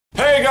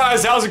Hey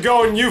guys, how's it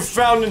going? You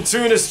found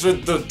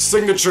Nintoonist, the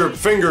signature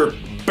finger,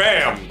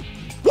 bam!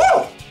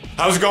 Woo!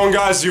 How's it going,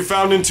 guys? You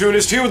found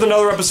Nintoonist here with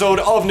another episode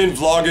of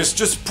NinVlogist.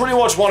 Just pretty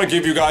much want to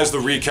give you guys the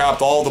recap,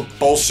 all the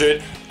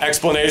bullshit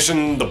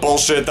explanation, the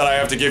bullshit that I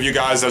have to give you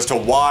guys as to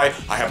why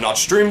I have not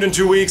streamed in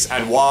 2 weeks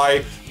and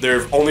why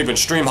there've only been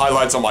stream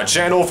highlights on my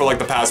channel for like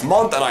the past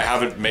month and I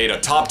haven't made a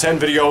top 10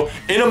 video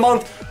in a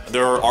month.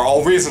 There are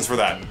all reasons for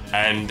that,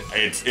 and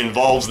it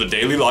involves the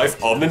daily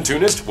life of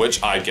Nintoonist,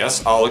 which I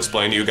guess I'll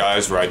explain to you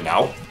guys right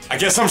now. I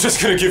guess I'm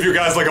just gonna give you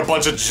guys like a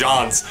bunch of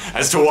Johns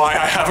as to why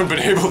I haven't been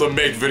able to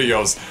make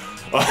videos.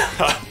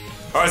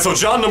 Alright, so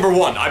John number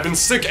one, I've been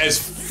sick as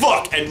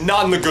fuck, and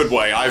not in the good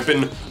way. I've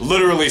been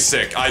literally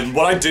sick.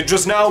 What I did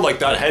just now, like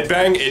that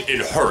headbang, it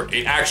hurt.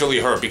 It actually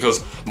hurt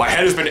because my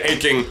head has been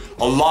aching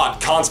a lot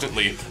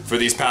constantly for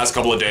these past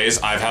couple of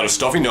days. I've had a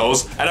stuffy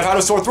nose and I've had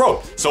a sore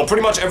throat. So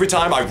pretty much every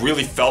time I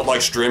really felt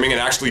like streaming and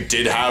actually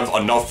did have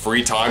enough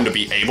free time to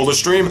be able to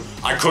stream,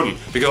 I couldn't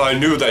because I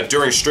knew that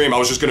during stream I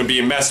was just gonna be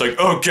a mess like,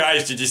 oh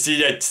guys, did you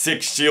see that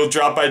sick shield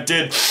drop I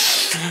did?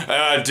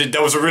 That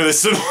was a really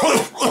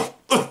simple...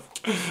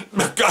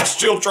 Gosh,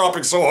 shield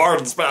dropping so hard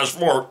in Smash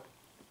 4.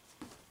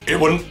 It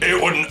wouldn't,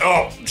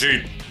 oh,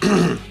 gee.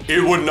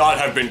 It would not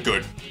have been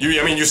good.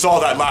 I mean, you saw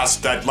that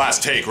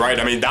last take, right?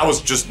 I mean, that was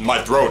just my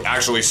throat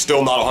actually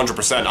still not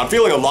 100%. I'm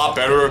feeling a lot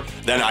better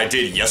than I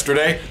did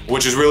yesterday,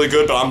 which is really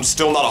good, but I'm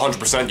still not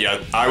 100%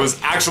 yet. I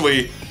was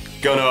actually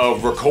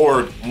gonna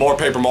record more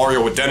Paper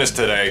Mario with Dennis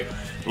today,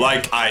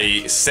 like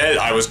I said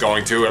I was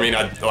going to. I mean,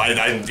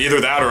 I either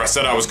that or I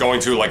said I was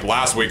going to like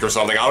last week or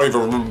something. I don't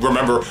even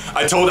remember.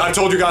 I've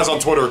told you guys on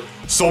Twitter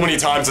so many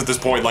times at this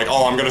point, like,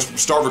 oh, I'm gonna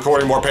start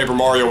recording more Paper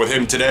Mario with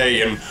him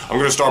today, and I'm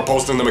gonna start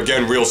posting them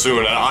again real soon,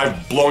 and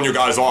I've blown you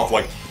guys off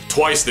like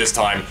twice this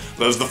time.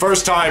 The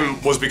first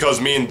time was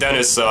because me and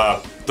Dennis,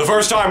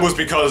 Dennis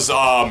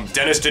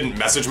didn't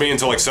message me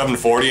until like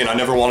 7:40, and I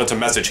never wanted to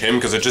message him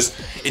because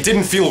it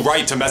didn't feel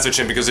right to message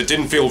him because it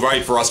didn't feel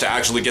right for us to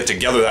actually get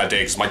together that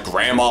day because my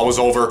grandma was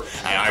over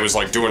and I was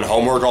like doing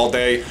homework all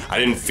day. I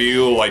didn't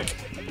feel like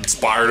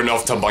inspired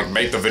enough to like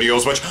make the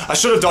videos, which I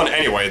should have done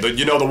anyway.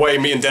 You know, the way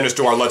me and Dennis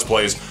do our Let's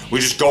Plays, we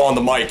just go on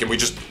the mic and we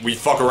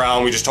fuck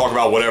around, we just talk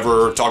about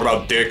whatever, talk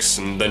about dicks,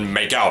 and then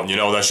make out, you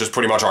know, that's just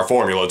pretty much our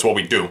formula, it's what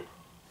we do.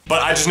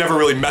 But I just never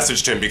really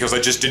messaged him because I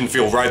just didn't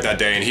feel right that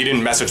day, and he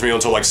didn't message me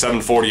until like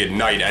 7:40 at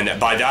night, and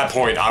by that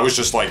point I was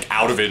just like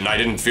out of it, and I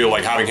didn't feel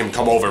like having him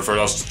come over for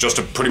us just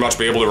to pretty much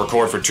be able to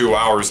record for 2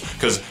 hours,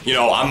 because, you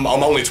know, I'm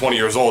only 20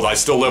 years old, I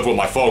still live with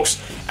my folks,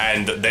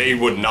 and they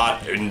would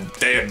not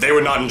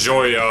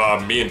enjoy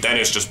me and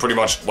Dennis just pretty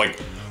much like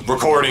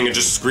recording and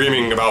just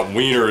screaming about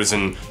wieners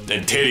and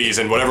titties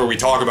and whatever we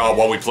talk about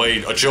while we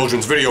played a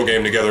children's video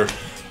game together.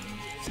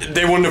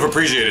 They wouldn't have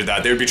appreciated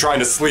that. They would be trying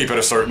to sleep at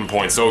a certain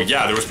point. So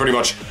yeah, there was pretty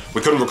much,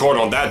 we couldn't record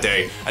on that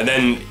day. And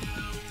then,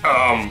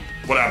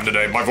 what happened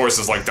today? My voice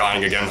is like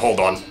dying again. Hold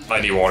on, I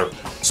need water.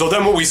 So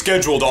then what we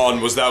scheduled on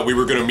was that we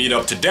were gonna meet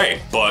up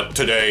today, but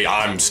today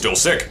I'm still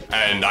sick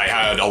and I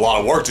had a lot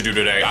of work to do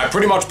today. I've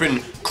pretty much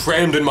been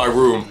crammed in my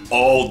room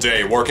all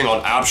day working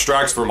on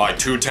abstracts for my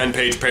 2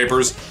 10-page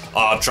papers,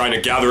 trying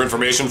to gather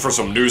information for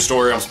some news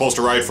story I'm supposed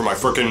to write for my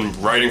frickin'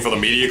 writing for the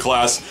media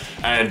class,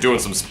 and doing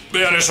some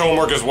Spanish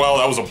homework as well.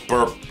 That was a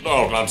burp.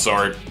 Oh, I'm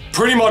sorry.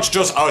 Pretty much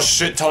just a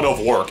shit ton of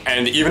work,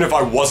 and even if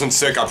I wasn't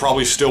sick, I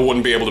probably still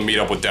wouldn't be able to meet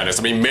up with Dennis.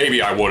 I mean,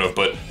 maybe I would have,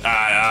 but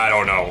I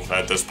don't know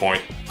at this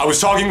point. I was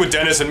talking with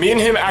Dennis, and me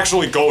and him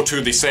actually go to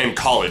the same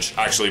college,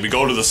 actually. We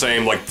go to the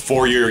same, like,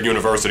 4-year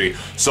university,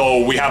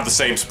 so we have the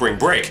same spring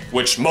break,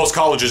 which most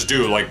colleges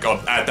do, like,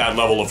 at that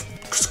level of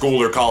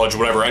school or college,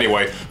 whatever,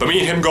 anyway. But me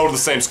and him go to the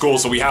same school,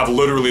 so we have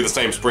literally the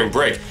same spring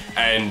break,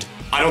 and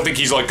I don't think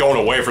he's like going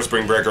away for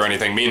spring break or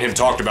anything. Me and him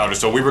talked about it,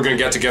 so we were gonna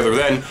get together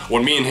then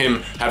when me and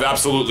him have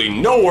absolutely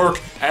no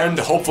work, and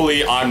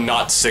hopefully I'm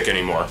not sick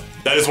anymore.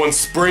 That is when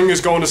spring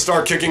is going to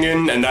start kicking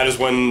in, and that is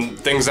when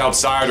things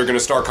outside are gonna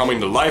start coming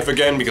to life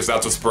again, because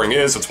that's what spring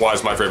is. That's why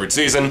it's my favorite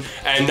season.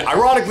 And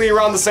ironically,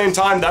 around the same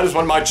time, that is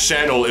when my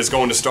channel is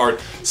going to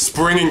start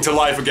springing to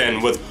life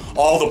again with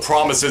all the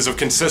promises of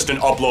consistent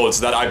uploads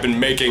that I've been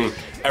making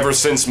ever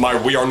since my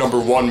We Are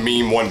 #1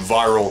 meme went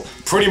viral.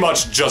 Pretty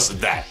much just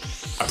that.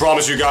 I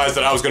promised you guys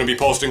that I was going to be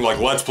posting like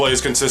Let's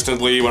Plays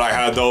consistently when I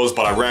had those,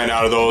 but I ran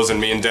out of those,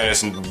 and me and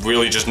Dennis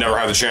really just never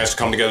had the chance to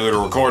come together to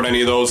record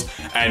any of those.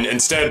 And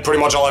instead, pretty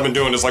much all I've been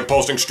doing is like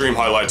posting stream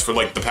highlights for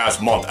like the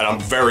past month, and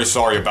I'm very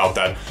sorry about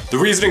that. The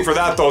reasoning for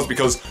that though is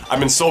because I've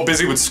been so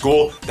busy with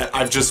school that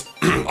I've just,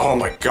 oh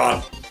my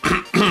god.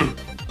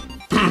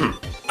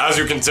 As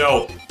you can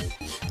tell,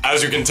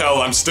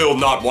 I'm still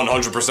not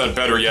 100%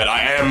 better yet.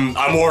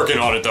 I'm working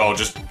on it though.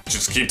 Just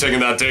keep taking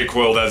that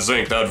Dayquil, that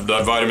zinc, that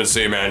vitamin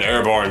C, man.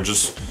 Airborne,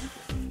 just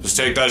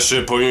take that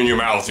shit, put it in your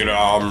mouth, you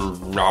know.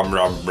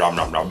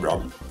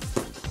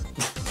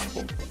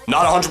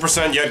 Not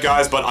 100% yet,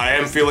 guys, but I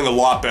am feeling a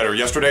lot better.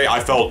 Yesterday,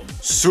 I felt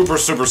super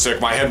sick.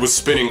 My head was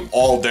spinning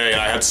all day, and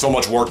I had so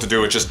much work to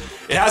do. It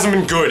hasn't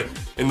been good.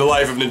 in the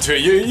life of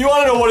Nintoonist. You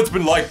wanna know what it's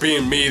been like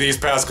being me these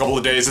past couple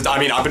of days? I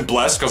mean, I've been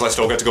blessed because I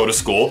still get to go to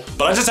school,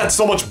 but I just had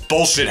so much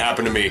bullshit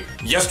happen to me.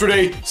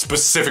 Yesterday,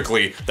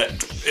 specifically,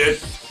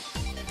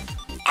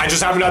 I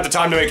just haven't had the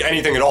time to make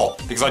anything at all,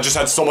 because I just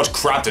had so much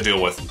crap to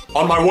deal with.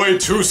 On my way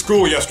to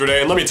school yesterday,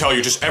 and let me tell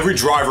you, just every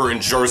driver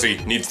in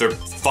Jersey needs their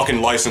fucking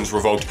license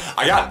revoked.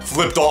 I got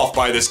flipped off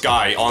by this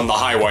guy on the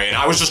highway, and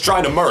I was just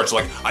trying to merge.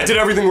 Like, I did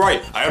everything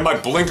right. I had my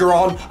blinker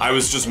on, I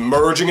was just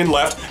merging in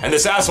left, and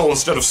this asshole,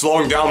 instead of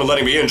slowing down and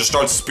letting me in, just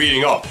starts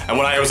speeding up. And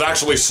when I was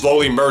actually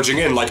slowly merging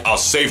in, like a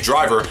safe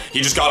driver,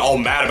 he just got all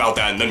mad about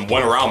that and then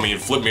went around me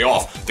and flipped me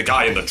off. The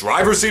guy in the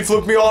driver's seat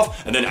flipped me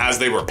off, and then as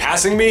they were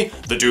passing me,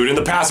 the dude in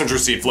the passenger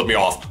seat flipped me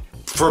off.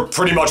 For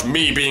pretty much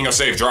me being a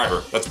safe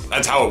driver.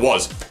 That's how it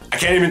was. I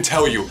can't even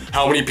tell you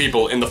how many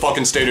people in the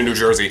fucking state of New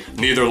Jersey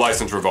need their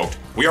license revoked.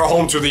 We are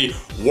home to the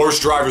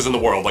worst drivers in the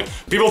world. Like,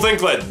 people think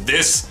that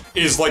this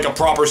is like a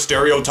proper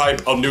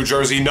stereotype of New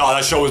Jersey. No,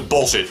 that show is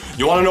bullshit.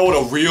 You wanna know what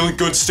a really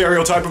good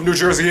stereotype of New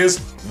Jersey is?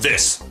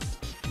 This.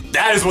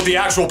 That is what the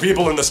actual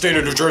people in the state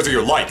of New Jersey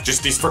are like.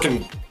 Just these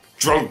freaking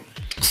drunk,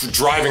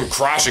 driving,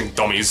 crashing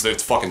dummies.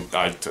 That's fucking,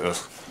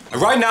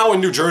 Right now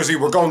in New Jersey,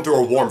 we're going through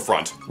a warm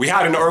front. We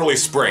had an early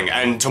spring,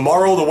 and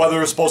tomorrow the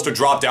weather is supposed to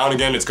drop down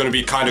again. It's gonna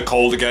be kind of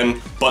cold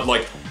again, but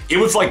like, it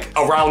was like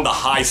around the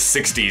high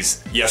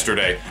 60s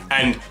yesterday.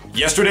 And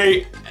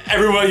yesterday,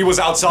 everybody was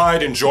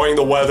outside enjoying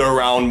the weather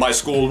around my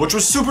school, which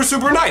was super,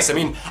 super nice. I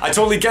mean, I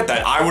totally get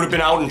that. I would have been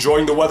out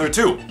enjoying the weather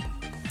too.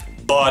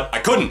 But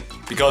I couldn't,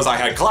 because I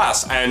had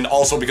class, and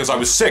also because I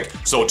was sick.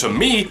 So to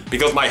me,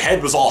 because my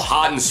head was all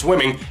hot and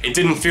swimming, it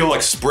didn't feel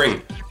like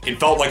spring. It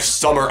felt like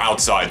summer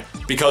outside,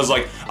 because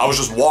like, I was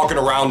just walking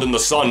around in the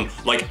sun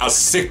like a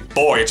sick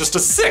boy, just a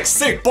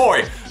sick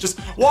boy, just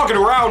walking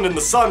around in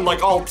the sun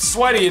like all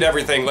sweaty and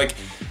everything. Like,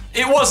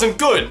 it wasn't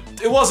good.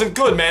 It wasn't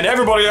good, man.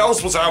 Everybody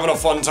else was having a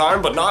fun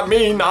time, but not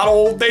me, not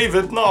old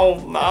David. No,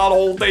 not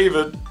old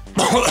David.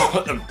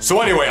 So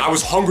anyway, I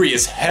was hungry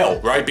as hell,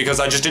 right? Because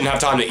I just didn't have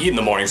time to eat in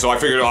the morning, so I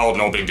figured, oh,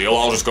 no big deal,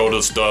 I'll just go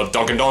to the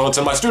Dunkin' Donuts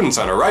in my student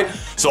center, right?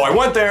 So I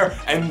went there,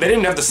 and they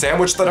didn't have the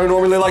sandwich that I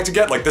normally like to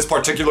get. Like, this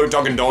particular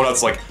Dunkin'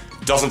 Donuts, like,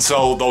 doesn't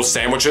sell those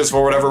sandwiches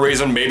for whatever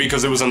reason. Maybe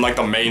because it was in like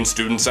the main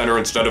student center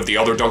instead of the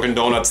other Dunkin'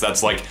 Donuts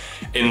that's like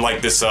in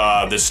like this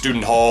this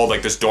student hall,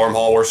 like this dorm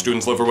hall where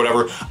students live or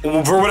whatever.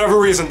 For whatever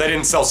reason, they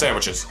didn't sell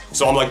sandwiches.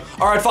 So I'm like,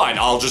 all right, fine,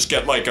 I'll just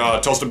get like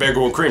a toasted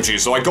bagel with cream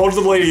cheese. So I go to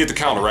the lady at the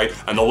counter, right?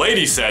 And the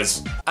lady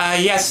says,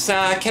 yes,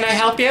 can I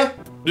help you?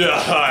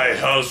 Yeah, hi,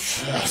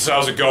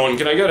 how's it going?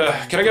 Can I get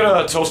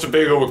a toasted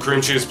bagel with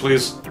cream cheese,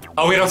 please?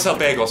 Oh, we don't sell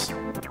bagels.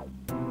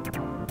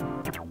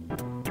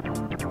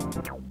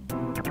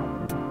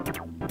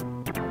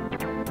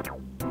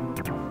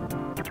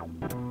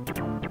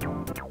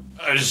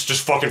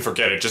 Just fucking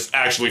forget it. Just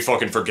actually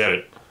fucking forget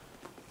it.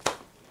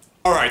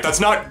 Alright, that's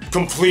not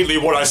completely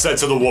what I said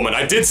to the woman.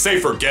 I did say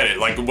forget it,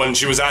 like when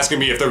she was asking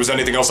me if there was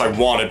anything else I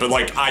wanted, but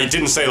like, I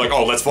didn't say like,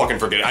 oh, let's fucking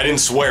forget it. I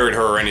didn't swear at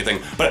her or anything,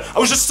 but I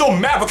was just so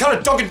mad. What kind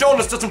of Dunkin'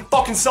 Donuts doesn't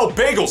fucking sell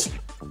bagels?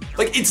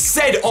 Like, it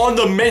said on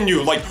the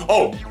menu, like,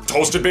 oh,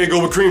 toasted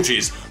bagel with cream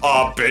cheese,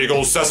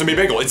 bagel, sesame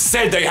bagel. It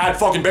said they had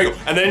fucking bagel,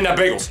 and they didn't have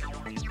bagels.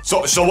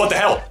 So what the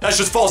hell? That's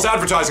just false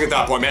advertising at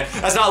that point, man.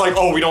 That's not like,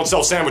 oh, we don't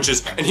sell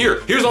sandwiches, and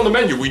here's on the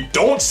menu, we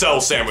don't sell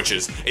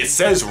sandwiches. It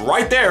says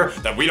right there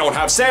that we don't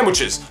have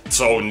sandwiches.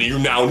 So you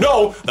now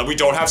know that we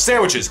don't have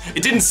sandwiches.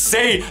 It didn't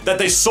say that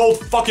they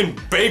sold fucking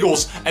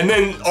bagels, and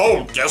then,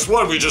 oh, guess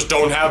what? We just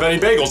don't have any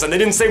bagels. And they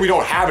didn't say we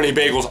don't have any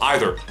bagels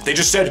either. They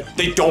just said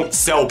they don't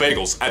sell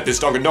bagels at this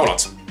Dunkin'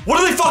 Donuts. What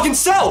do they fucking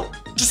sell?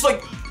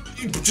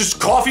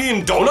 Just coffee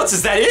and donuts?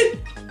 Is that it?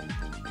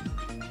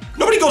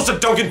 Nobody goes to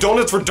Dunkin'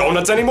 Donuts for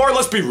donuts anymore,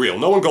 let's be real.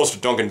 No one goes to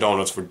Dunkin'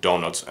 Donuts for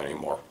donuts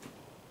anymore.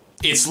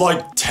 It's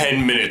like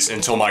 10 minutes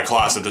until my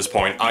class at this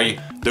point.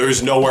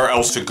 There's nowhere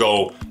else to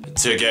go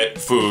to get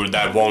food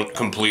that won't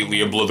completely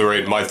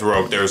obliterate my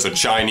throat. There's a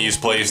Chinese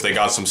place, they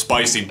got some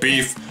spicy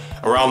beef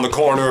around the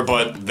corner,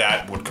 but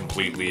that would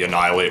completely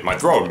annihilate my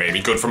throat. Maybe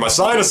good for my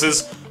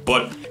sinuses,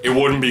 but it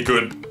wouldn't be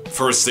good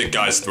for a sick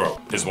guy's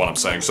throat, is what I'm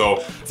saying.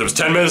 So, there was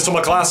 10 minutes till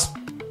my class,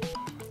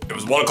 it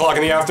was 1 o'clock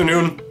in the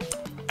afternoon,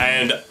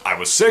 and I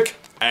was sick,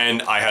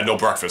 and I had no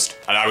breakfast.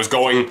 And I was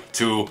going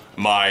to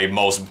my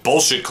most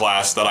bullshit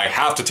class that I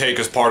have to take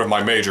as part of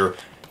my major.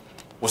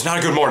 Was not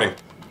a good morning.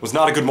 Was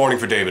not a good morning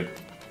for David.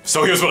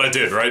 So here's what I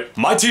did, right?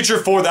 My teacher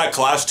for that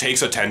class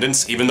takes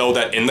attendance, even though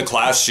that in the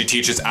class she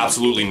teaches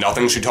absolutely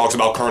nothing. She talks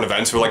about current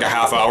events for like a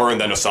half hour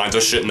and then assigns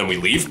us shit and then we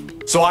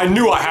leave. So I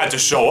knew I had to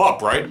show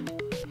up, right?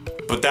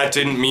 But that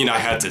didn't mean I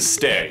had to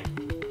stay.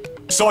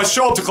 So I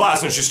show up to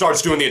class and she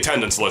starts doing the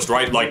attendance list,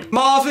 right? Like,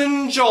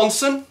 Marvin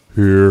Johnson.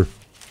 Here.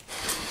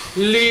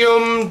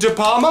 Liam De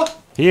Palma?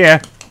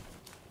 Here.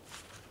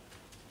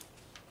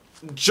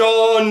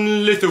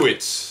 John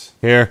Lithowitz.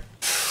 Here.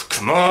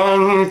 Come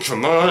on.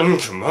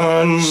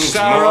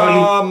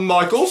 Sarah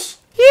Michaels?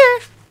 Here.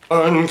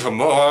 And come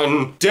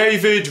on.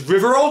 David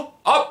Riverall?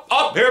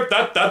 Up, here,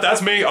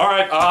 that's me.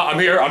 Alright, I'm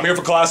here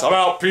for class. I'm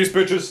out. Peace,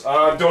 bitches.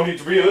 Don't need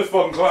to be in this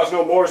fucking class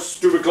no more.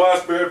 Stupid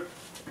class, babe.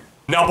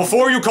 Now,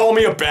 before you call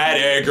me a bad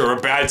egg or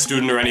a bad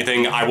student or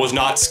anything, I was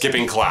not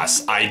skipping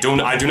class. I do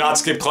not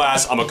skip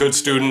class. I'm a good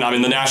student. I'm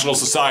in the National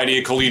Society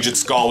of Collegiate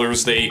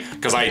Scholars.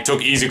 Because I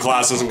took easy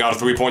classes and got a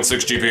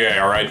 3.6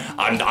 GPA, all right?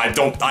 I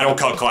don't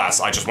cut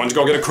class. I just went to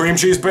go get a cream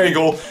cheese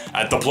bagel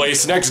at the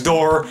place next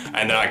door,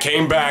 and then I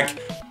came back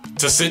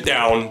to sit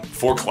down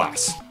for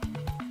class.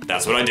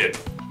 That's what I did.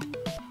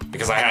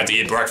 Because I had to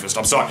eat breakfast.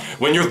 I'm sorry.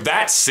 When you're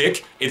that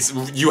sick,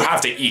 you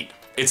have to eat.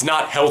 It's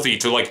not healthy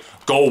to, like,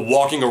 go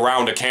walking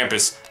around a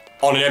campus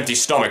on an empty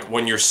stomach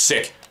when you're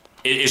sick.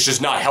 It's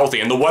just not healthy,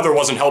 and the weather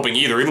wasn't helping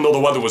either, even though the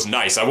weather was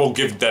nice. I'll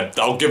give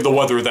the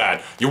weather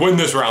that. You win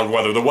this round,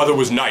 weather. The weather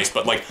was nice,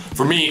 but, like,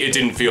 for me, it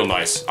didn't feel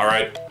nice,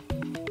 alright?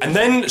 And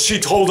then she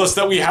told us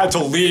that we had to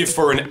leave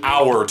for an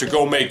hour to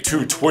go make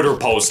 2 Twitter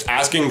posts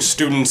asking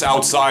students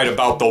outside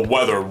about the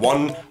weather.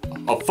 One,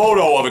 a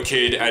photo of a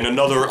kid, and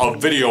another, a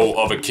video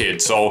of a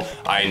kid. So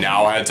I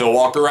now had to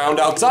walk around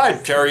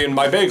outside carrying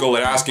my bagel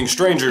and asking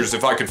strangers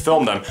if I could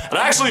film them. And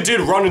I actually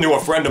did run into a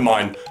friend of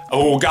mine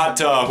who I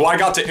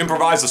got to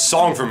improvise a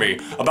song for me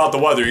about the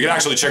weather. You can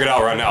actually check it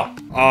out right now.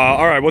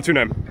 Alright, what's your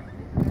name?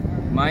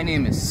 My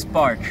name is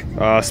Spark.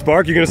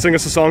 Spark, you gonna sing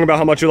us a song about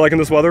how much you're liking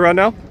this weather right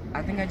now?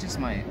 I think I just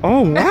might.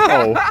 Oh,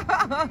 wow.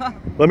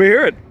 Let me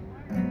hear it.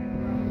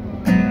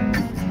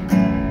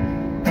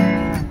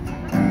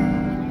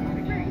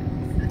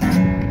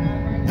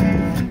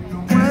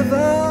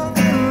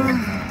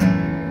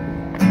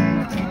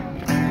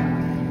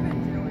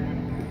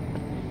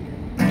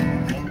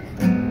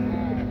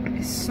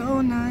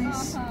 So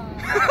nice.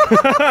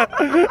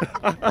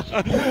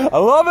 I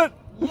love it.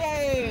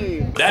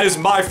 Yay! That is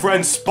my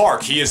friend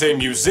Spark. He is a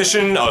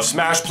musician, a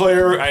Smash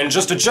player, and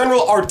just a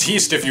general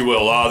artiste, if you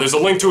will. There's a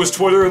link to his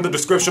Twitter in the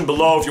description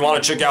below if you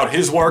want to check out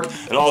his work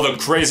and all the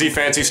crazy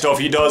fancy stuff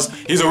he does.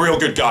 He's a real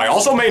good guy.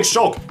 Also main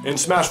Shulk in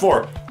Smash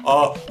 4.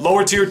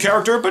 Lower tiered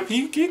character, but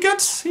he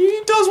does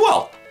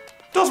well.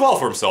 Does well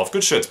for himself.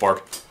 Good shit,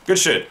 Spark. Good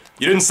shit.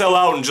 You didn't sell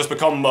out and just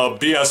become a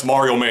BS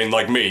Mario main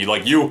like me.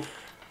 Like you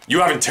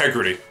have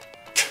integrity.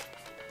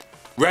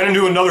 Ran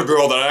into another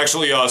girl that I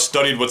actually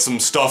studied with some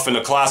stuff in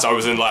a class I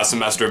was in last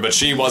semester, but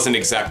she wasn't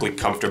exactly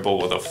comfortable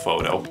with a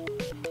photo.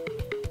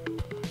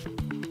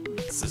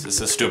 It's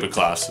a stupid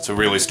class. It's a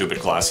really stupid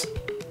class.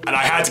 And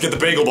I had to get the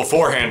bagel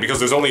beforehand because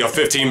there's only a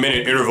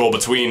 15-minute interval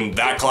between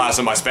that class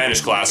and my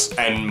Spanish class,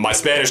 and my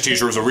Spanish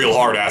teacher was a real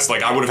hard ass.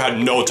 Like, I would have had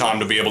no time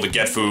to be able to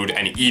get food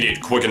and eat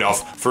it quick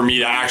enough for me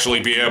to actually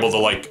be able to,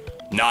 like,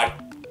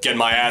 not get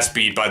my ass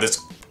beat by this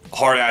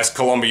hard-ass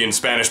Colombian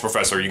Spanish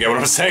professor. You get what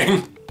I'm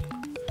saying?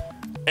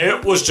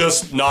 It was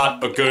just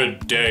not a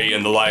good day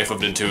in the life of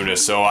Nintoonist,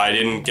 so I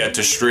didn't get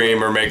to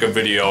stream or make a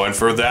video, and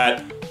for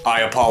that,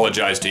 I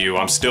apologize to you.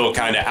 I'm still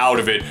kind of out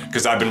of it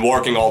because I've been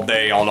working all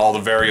day on all the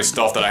various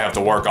stuff that I have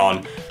to work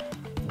on.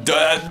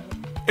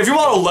 If you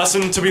want a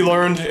lesson to be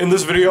learned in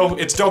this video,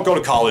 it's don't go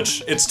to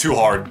college. It's too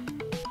hard.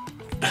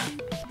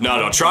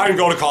 No, try and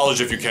go to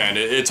college if you can.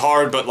 It's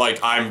hard, but like,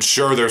 I'm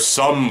sure there's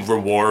some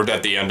reward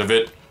at the end of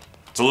it.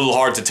 It's a little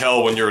hard to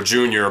tell when you're a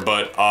junior,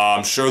 but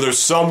I'm sure there's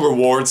some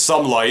reward,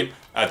 some light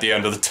at the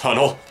end of the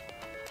tunnel.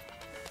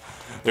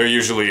 There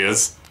usually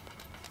is.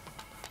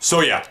 So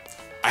yeah.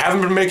 I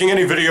haven't been making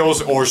any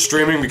videos or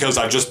streaming because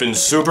I've just been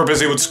super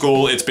busy with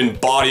school. It's been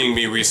bodying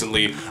me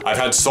recently. I've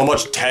had so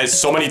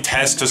many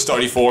tests to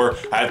study for.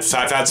 I've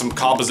had some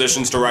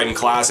compositions to write in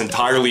class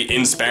entirely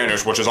in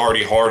Spanish, which is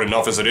already hard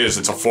enough as it is.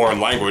 It's a foreign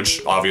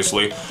language,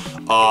 obviously.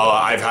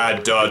 I've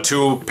had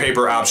 2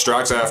 paper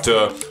abstracts I have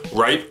to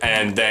write,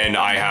 and then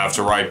I have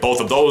to write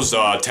both of those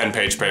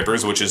 10-page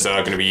papers, which is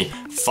gonna be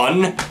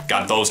fun.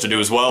 Got those to do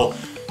as well.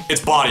 It's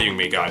bodying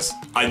me, guys.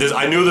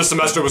 I knew this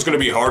semester was gonna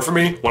be hard for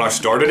me when I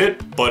started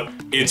it, but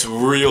it's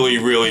really,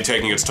 really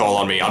taking its toll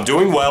on me. I'm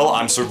doing well,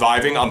 I'm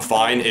surviving, I'm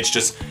fine.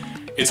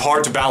 It's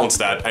hard to balance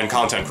that, and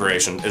content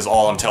creation is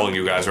all I'm telling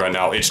you guys right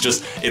now.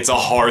 It's a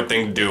hard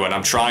thing to do, and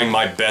I'm trying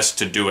my best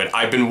to do it.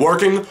 I've been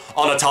working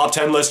on a top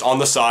 10 list on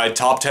the side,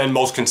 top 10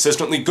 most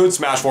consistently good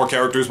Smash 4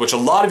 characters, which a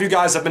lot of you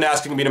guys have been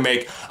asking me to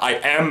make. I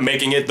am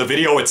making it. The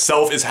video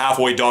itself is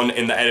halfway done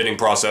in the editing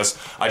process.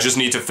 I just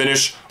need to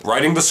finish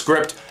writing the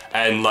script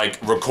and like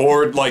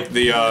record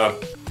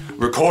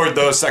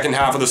the second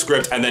half of the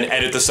script and then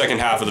edit the second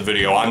half of the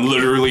video. I'm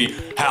literally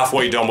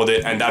halfway done with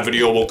it, and that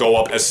video will go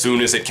up as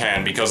soon as it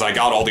can because I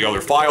got all the other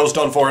files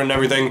done for it and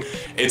everything.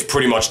 It's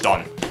pretty much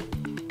done.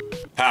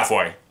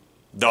 Halfway.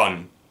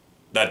 Done.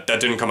 That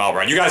didn't come out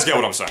right. You guys get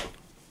what I'm saying.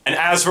 And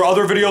as for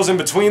other videos in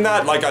between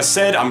that, like I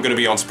said, I'm gonna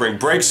be on spring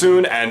break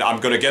soon, and I'm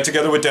gonna get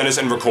together with Dennis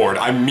and record.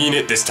 I mean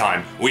it this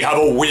time. We have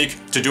a week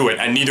to do it,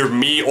 and neither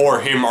me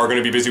or him are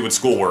gonna be busy with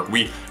schoolwork.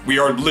 We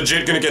are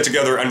legit gonna get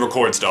together and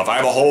record stuff. I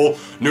have a whole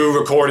new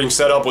recording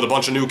setup with a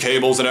bunch of new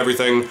cables and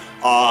everything.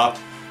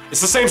 It's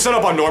the same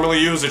setup I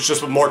normally use, it's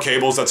just with more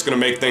cables. That's gonna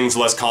make things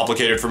less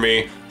complicated for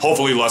me.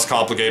 Hopefully less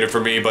complicated for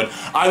me, but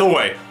either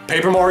way,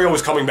 Paper Mario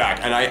is coming back,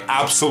 and I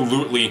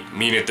absolutely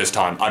mean it this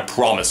time. I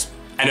promise.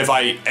 And if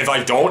I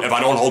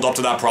don't hold up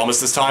to that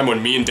promise this time,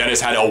 when me and Dennis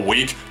had a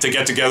week to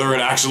get together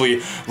and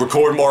actually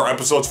record more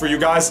episodes for you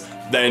guys,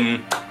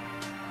 then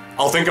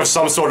I'll think of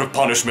some sort of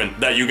punishment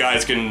that you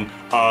guys can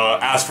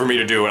ask for me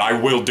to do, and I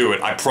will do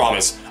it, I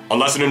promise.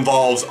 Unless it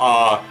involves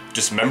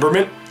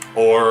dismemberment,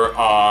 or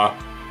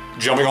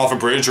jumping off a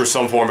bridge, or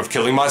some form of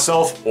killing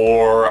myself,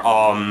 or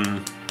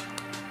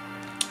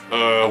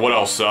what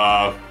else?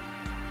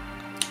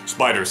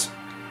 Spiders.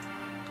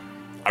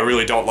 I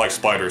really don't like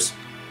spiders.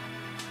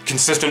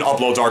 Consistent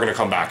uploads are gonna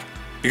come back.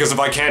 Because if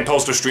I can't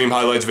post a stream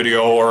highlights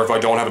video, or if I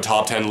don't have a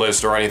top 10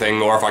 list or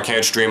anything, or if I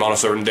can't stream on a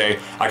certain day,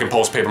 I can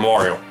post Paper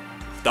Mario.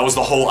 That was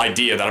the whole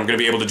idea, that I'm gonna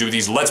be able to do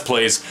these Let's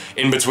Plays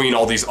in between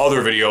all these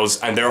other videos,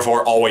 and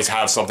therefore always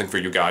have something for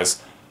you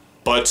guys.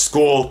 But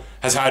school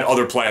has had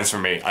other plans for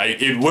me.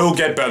 It will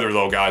get better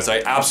though, guys,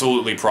 I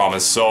absolutely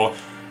promise. So,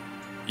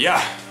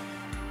 yeah,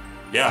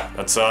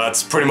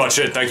 that's pretty much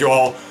it. Thank you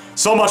all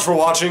so much for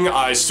watching,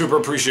 I super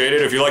appreciate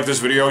it. If you like this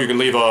video, you can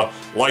leave a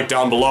like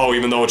down below,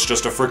 even though it's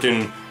just a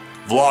freaking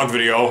vlog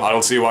video. I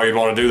don't see why you'd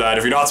want to do that.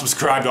 If you're not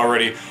subscribed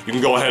already, you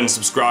can go ahead and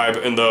subscribe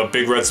in the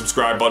big red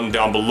subscribe button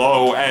down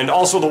below, and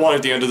also the one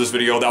at the end of this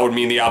video. That would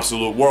mean the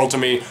absolute world to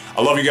me.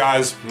 I love you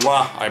guys.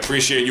 Mwah. I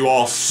appreciate you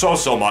all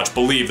so much.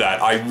 Believe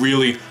that. I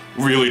really,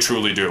 really,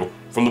 truly do.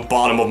 From the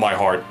bottom of my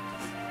heart.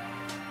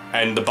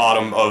 And the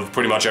bottom of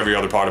pretty much every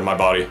other part of my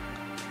body.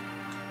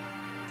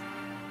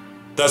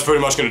 That's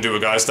pretty much gonna do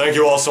it, guys. Thank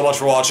you all so much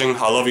for watching.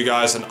 I love you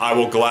guys, and I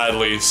will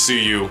gladly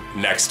see you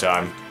next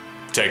time.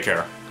 Take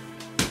care.